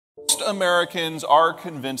Most Americans are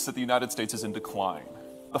convinced that the United States is in decline.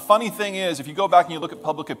 The funny thing is, if you go back and you look at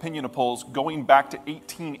public opinion polls going back to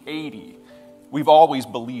 1880, we've always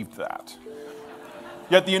believed that.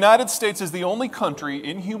 Yet the United States is the only country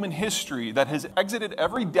in human history that has exited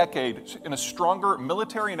every decade in a stronger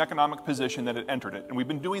military and economic position than it entered it. And we've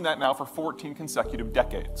been doing that now for 14 consecutive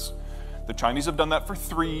decades. The Chinese have done that for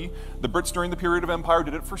 3. The Brits during the period of empire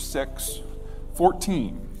did it for 6.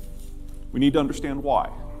 14. We need to understand why.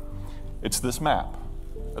 It's this map.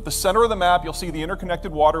 At the center of the map, you'll see the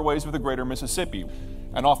interconnected waterways of the greater Mississippi.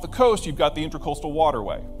 And off the coast, you've got the Intracoastal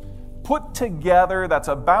Waterway. Put together, that's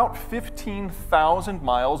about 15,000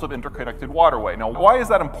 miles of interconnected waterway. Now, why is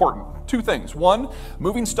that important? 2 things. 1,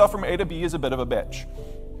 moving stuff from A to B is a bit of a bitch.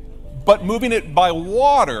 But moving it by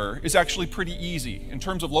water is actually pretty easy. In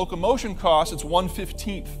terms of locomotion costs, it's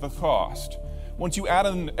 1/15 the cost. Once you add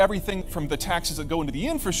in everything from the taxes that go into the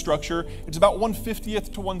infrastructure, it's about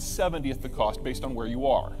 1/50th to 1/70th the cost based on where you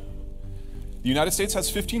are. The United States has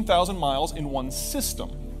 15,000 miles in one system.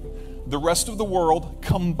 The rest of the world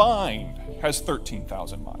combined has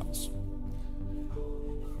 13,000 miles.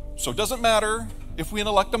 So it doesn't matter if we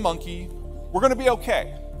elect a monkey, we're going to be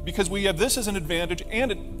okay, because we have this as an advantage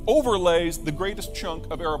and it overlays the greatest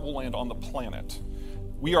chunk of arable land on the planet.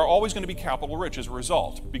 We are always going to be capital rich as a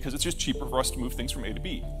result, because it's just cheaper for us to move things from A to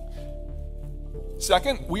B.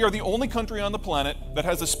 Second, we are the only country on the planet that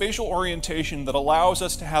has a spatial orientation that allows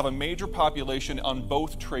us to have a major population on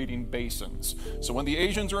both trading basins. So when the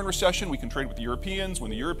Asians are in recession, we can trade with the Europeans.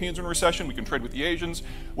 When the Europeans are in recession, we can trade with the Asians.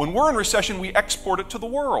 When we're in recession, we export it to the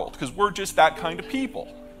world, because we're just that kind of people.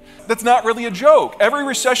 That's not really a joke. Every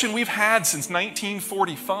recession we've had since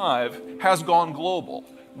 1945 has gone global.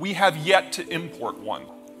 We have yet to import one.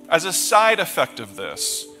 As a side effect of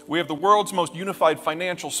this, we have the world's most unified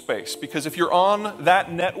financial space, because if you're on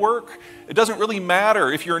that network, it doesn't really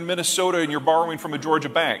matter if you're in Minnesota and you're borrowing from a Georgia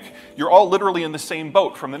bank. You're all literally in the same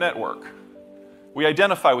boat from the network. We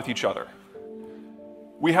identify with each other.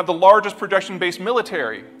 We have the largest projection-based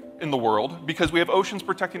military in the world because we have oceans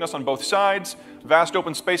protecting us on both sides, vast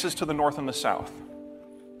open spaces to the north and the south.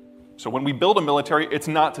 So when we build a military, it's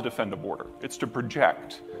not to defend a border, it's to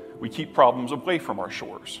project. We keep problems away from our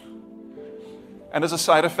shores. And as a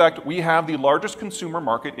side effect, we have the largest consumer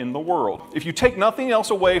market in the world. If you take nothing else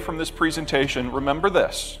away from this presentation, remember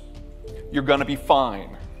this: you're gonna be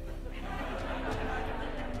fine.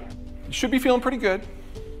 You should be feeling pretty good.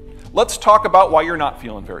 Let's talk about why you're not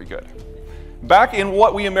feeling very good. Back in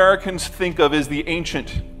what we Americans think of as the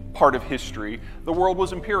ancient part of history, the world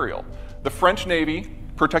was imperial. The French Navy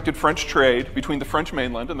protected French trade between the French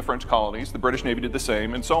mainland and the French colonies. The British Navy did the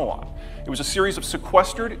same, and so on. It was a series of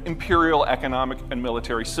sequestered imperial economic and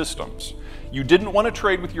military systems. You didn't want to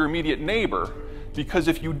trade with your immediate neighbor, because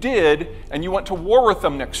if you did, and you went to war with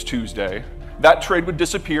them next Tuesday, that trade would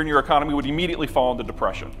disappear and your economy would immediately fall into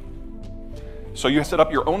depression. So you set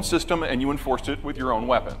up your own system and you enforced it with your own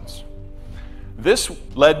weapons. This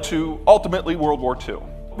led to, ultimately, World War II.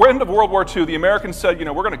 End of World War II, the Americans said,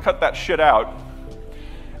 we're going to cut that shit out.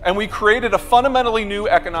 And we created a fundamentally new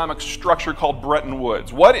economic structure called Bretton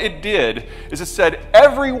Woods. What it did is it said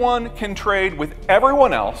everyone can trade with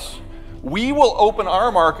everyone else. We will open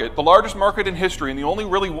our market, the largest market in history and the only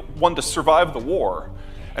really one to survive the war,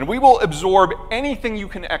 and we will absorb anything you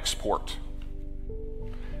can export.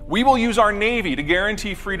 We will use our Navy to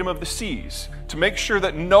guarantee freedom of the seas, to make sure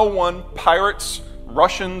that no one, pirates,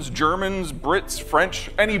 Russians, Germans, Brits, French,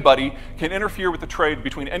 anybody can interfere with the trade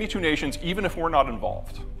between any 2 nations, even if we're not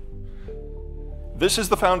involved. This is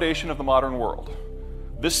the foundation of the modern world.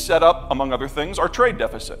 This set up, among other things, our trade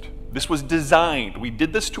deficit. This was designed. We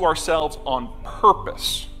did this to ourselves on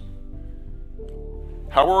purpose.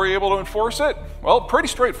 How were we able to enforce it? Well, pretty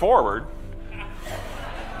straightforward.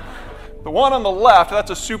 The one on the left,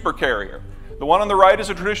 that's a supercarrier. The one on the right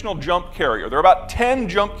is a traditional jump carrier. There are about 10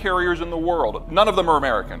 jump carriers in the world. None of them are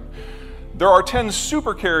American. There are 10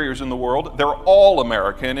 supercarriers in the world. They're all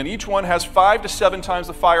American, and each one has 5 to 7 times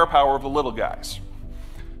the firepower of the little guys.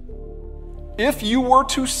 If you were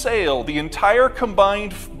to sail the entire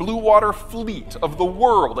combined blue water fleet of the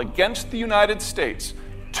world against the United States,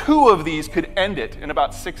 2 of these could end it in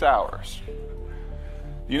about 6 hours.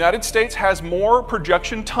 The United States has more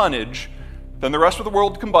projection tonnage than the rest of the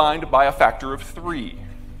world combined by a factor of 3.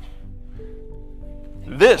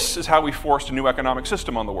 This is how we forced a new economic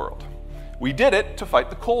system on the world. We did it to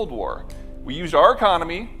fight the Cold War. We used our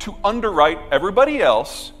economy to underwrite everybody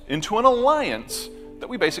else into an alliance that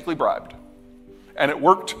we basically bribed. And it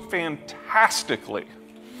worked fantastically.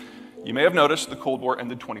 You may have noticed the Cold War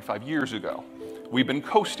ended 25 years ago. We've been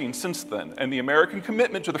coasting since then, and the American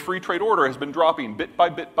commitment to the free trade order has been dropping bit by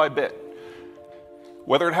bit by bit.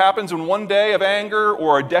 Whether it happens in one day of anger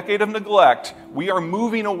or a decade of neglect, we are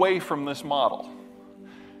moving away from this model.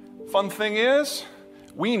 Fun thing is,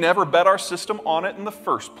 we never bet our system on it in the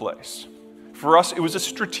first place. For us, it was a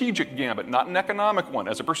strategic gambit, not an economic one.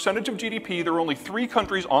 As a percentage of GDP, there are only 3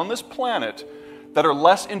 countries on this planet that are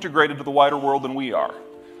less integrated to the wider world than we are: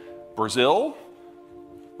 Brazil,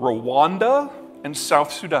 Rwanda, and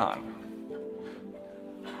South Sudan.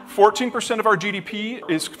 14% of our GDP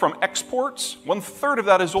is from exports. 1/3 of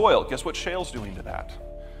that is oil. Guess what shale's doing to that?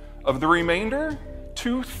 Of the remainder,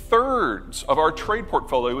 2/3 of our trade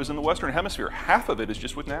portfolio is in the Western Hemisphere. Half of it is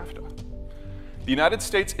just with NAFTA. The United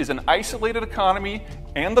States is an isolated economy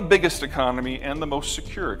and the biggest economy and the most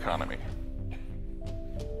secure economy.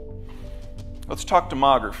 Let's talk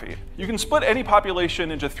demography. You can split any population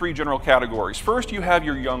into 3 general categories. First, you have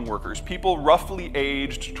your young workers, people roughly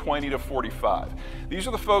aged 20 to 45. These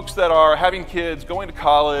are the folks that are having kids, going to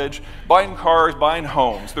college, buying cars, buying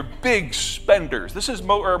homes. They're big spenders. This is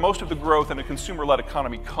where most of the growth in a consumer-led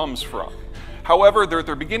economy comes from. However, they're at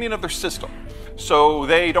the beginning of their system, so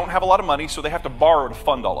they don't have a lot of money, so they have to borrow to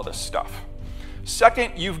fund all of this stuff.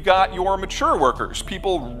 Second, you've got your mature workers,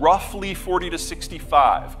 people roughly 40 to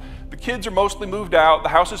 65. The kids are mostly moved out, the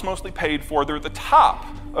house is mostly paid for, they're at the top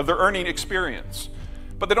of their earning experience.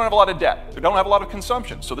 But they don't have a lot of debt, they don't have a lot of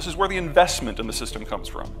consumption, so this is where the investment in the system comes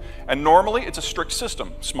from. And normally it's a strict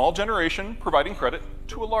system, small generation providing credit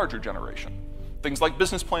to a larger generation. Things like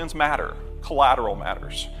business plans matter, collateral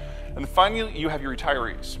matters. And finally, you have your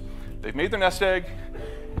retirees. They've made their nest egg,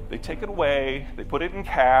 they take it away, they put it in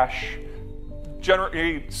cash,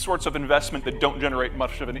 generate sorts of investment that don't generate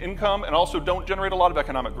much of an income and also don't generate a lot of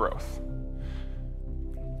economic growth.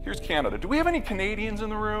 Here's Canada. Do we have any Canadians in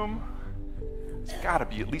the room? It's gotta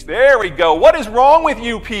be at least, there we go. What is wrong with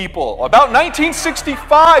you people? About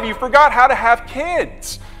 1965, you forgot how to have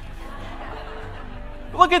kids.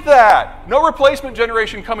 Look at that. No replacement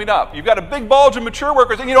generation coming up. You've got a big bulge of mature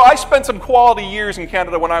workers. And you know, I spent some quality years in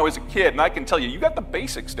Canada when I was a kid, and I can tell you, you got the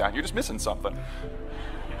basics down. You're just missing something.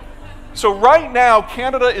 So right now,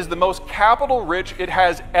 Canada is the most capital rich it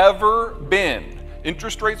has ever been.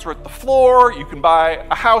 Interest rates are at the floor. You can buy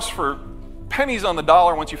a house for pennies on the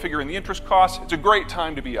dollar once you figure in the interest costs. It's a great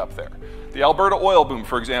time to be up there. The Alberta oil boom,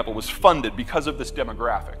 for example, was funded because of this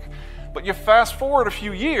demographic. But you fast forward a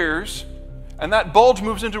few years, and that bulge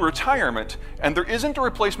moves into retirement, and there isn't a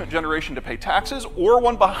replacement generation to pay taxes or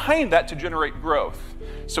one behind that to generate growth.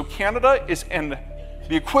 So Canada is in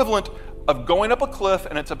the equivalent of going up a cliff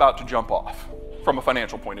and it's about to jump off from a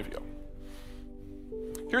financial point of view.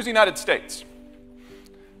 Here's the United States.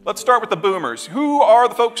 Let's start with the boomers. Who are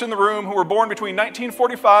the folks in the room who were born between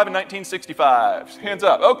 1945 and 1965? Hands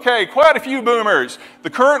up. Okay, quite a few boomers.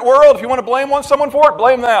 The current world, if you want to blame someone for it,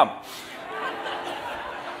 blame them.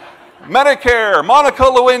 Medicare, Monica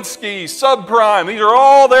Lewinsky, subprime, these are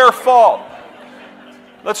all their fault.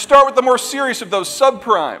 Let's start with the more serious of those,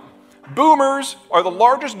 subprime. Boomers are the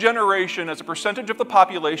largest generation as a percentage of the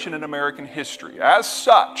population in American history. As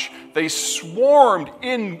such, they swarmed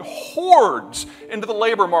in hordes into the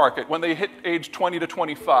labor market when they hit age 20 to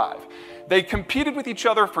 25. They competed with each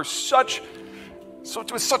other with such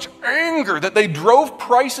anger that they drove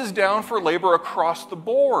prices down for labor across the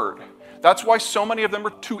board. That's why so many of them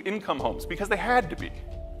are 2-income homes, because they had to be.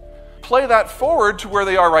 Play that forward to where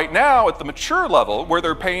they are right now at the mature level, where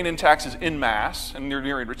they're paying in taxes en masse and they're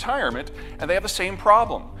nearing retirement, and they have the same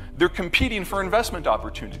problem. They're competing for investment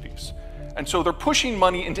opportunities. And so they're pushing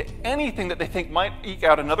money into anything that they think might eke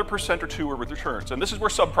out another % or 2 of returns. And this is where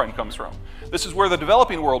subprime comes from. This is where the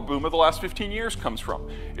developing world boom of the last 15 years comes from.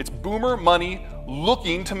 It's boomer money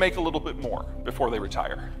looking to make a little bit more before they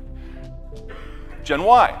retire. Gen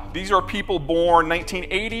Y, these are people born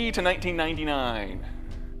 1980 to 1999.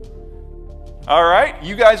 All right,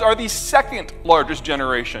 you guys are the second largest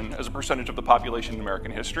generation as a percentage of the population in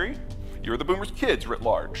American history. You're the boomers' kids writ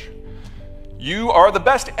large. You are the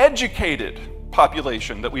best educated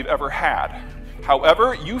population that we've ever had.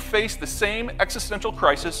 However, you face the same existential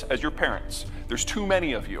crisis as your parents. There's too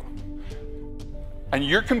many of you. And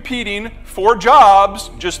you're competing for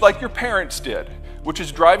jobs just like your parents did, which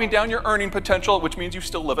is driving down your earning potential, which means you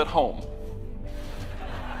still live at home.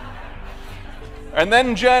 And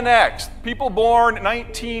then Gen X, people born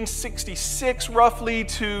 1966 roughly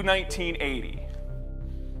to 1980.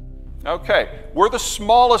 Okay, we're the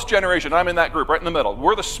smallest generation. I'm in that group right in the middle.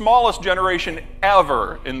 We're the smallest generation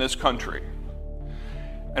ever in this country.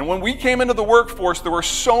 And when we came into the workforce, there were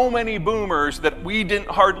so many boomers that we didn't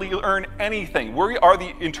hardly earn anything. We are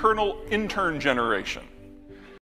the eternal intern generation.